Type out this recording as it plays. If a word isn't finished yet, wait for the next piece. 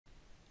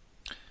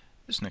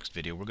This next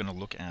video we're going to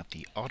look at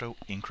the Auto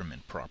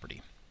Increment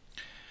property.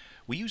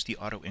 We use the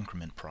Auto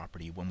Increment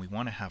property when we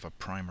want to have a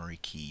primary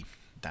key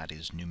that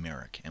is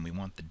numeric and we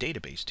want the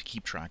database to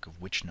keep track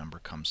of which number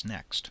comes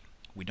next.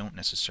 We don't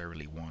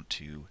necessarily want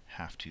to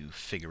have to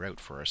figure out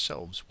for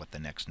ourselves what the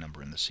next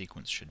number in the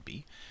sequence should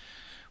be.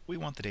 We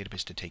want the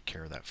database to take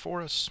care of that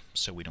for us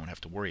so we don't have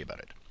to worry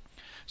about it.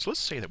 So let's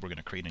say that we're going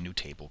to create a new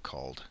table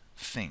called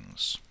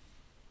Things.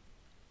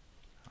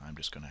 I'm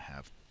just going to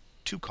have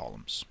two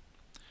columns.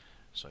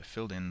 So I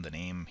filled in the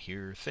name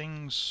here,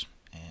 Things,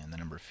 and the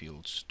number of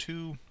fields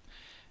 2,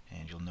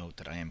 and you'll note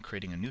that I am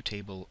creating a new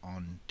table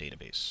on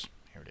Database.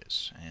 Here it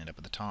is, and up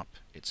at the top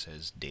it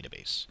says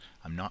Database.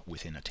 I'm not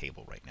within a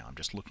table right now, I'm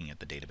just looking at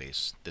the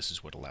database. This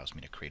is what allows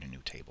me to create a new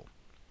table.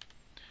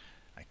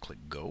 I click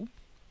Go.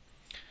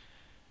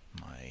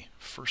 My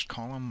first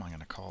column I'm going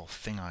to call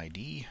Thing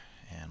ID,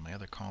 and my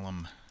other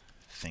column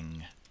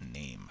Thing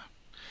Name.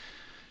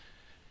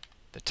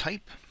 The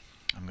type,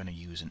 I'm going to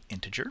use an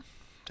integer.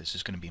 This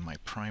is going to be my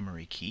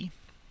primary key.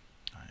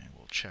 I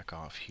will check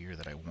off here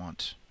that I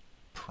want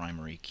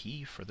primary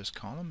key for this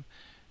column.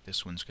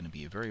 This one's going to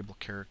be a variable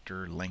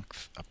character,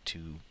 length up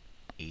to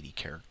 80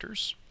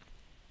 characters.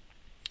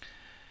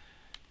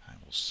 I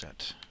will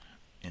set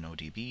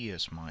InnoDB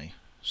as my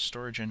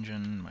storage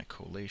engine. My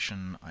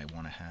collation I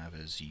want to have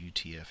as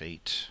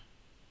UTF-8.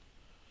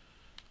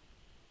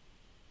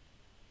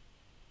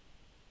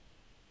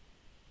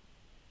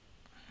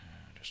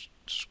 Just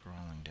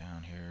scrolling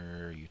down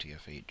here,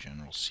 UTF-8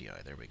 General CI,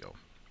 there we go.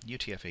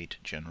 UTF-8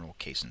 General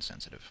Case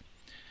Insensitive.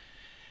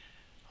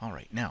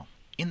 Alright, now,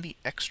 in the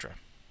extra,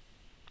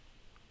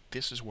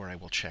 this is where I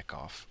will check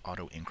off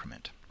Auto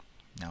Increment.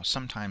 Now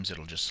sometimes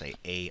it'll just say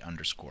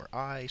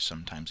A_I,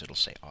 sometimes it'll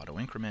say Auto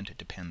Increment. It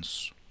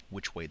depends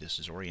which way this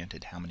is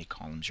oriented, how many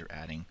columns you're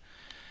adding.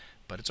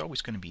 But it's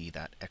always going to be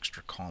that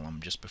extra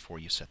column just before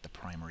you set the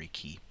primary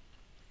key.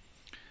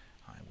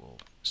 I will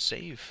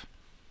save,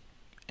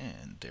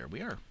 and there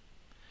we are.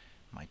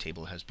 My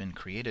table has been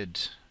created.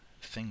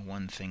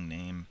 Thing1, thing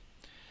name,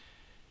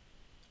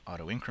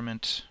 Auto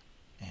Increment,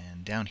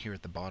 and down here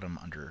at the bottom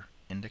under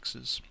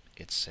indexes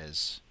it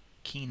says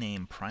key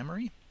name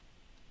primary,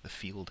 the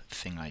field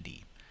thing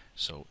ID.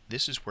 So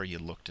this is where you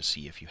look to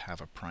see if you have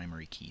a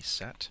primary key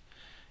set,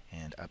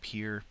 and up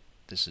here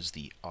this is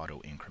the Auto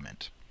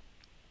Increment.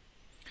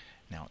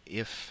 Now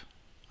if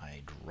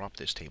I drop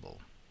this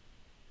table,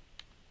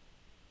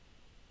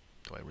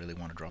 do I really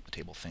want to drop the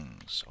table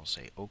Things? I'll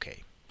say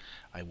OK.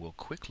 I will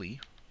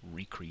quickly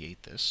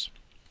recreate this,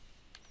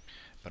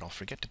 but I'll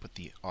forget to put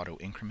the Auto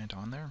Increment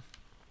on there.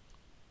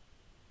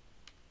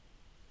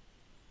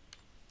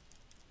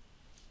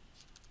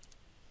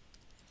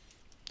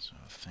 So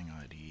thing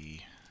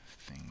ID,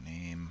 thing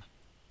name,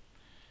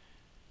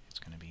 it's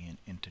going to be an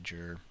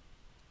integer,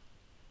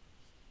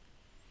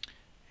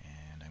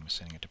 and I'm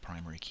setting it to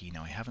primary key.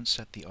 Now I haven't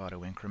set the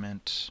Auto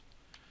Increment,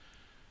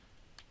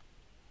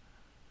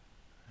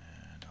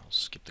 and I'll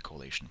skip the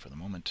collation for the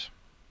moment.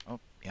 Oh,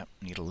 yep,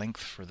 need a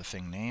length for the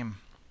thing name.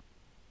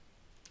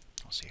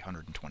 I'll say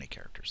 120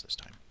 characters this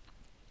time.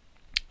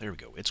 There we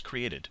go, it's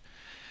created.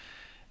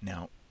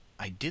 Now,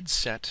 I did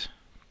set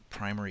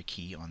primary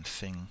key on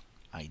thing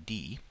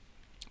ID,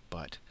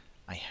 but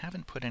I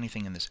haven't put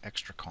anything in this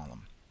extra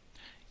column.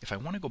 If I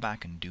want to go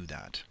back and do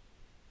that,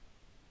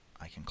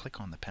 I can click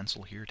on the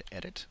pencil here to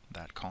edit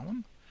that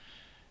column,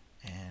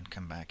 and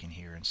come back in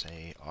here and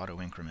say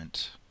Auto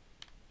Increment,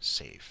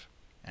 save.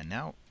 And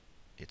now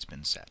it's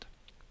been set.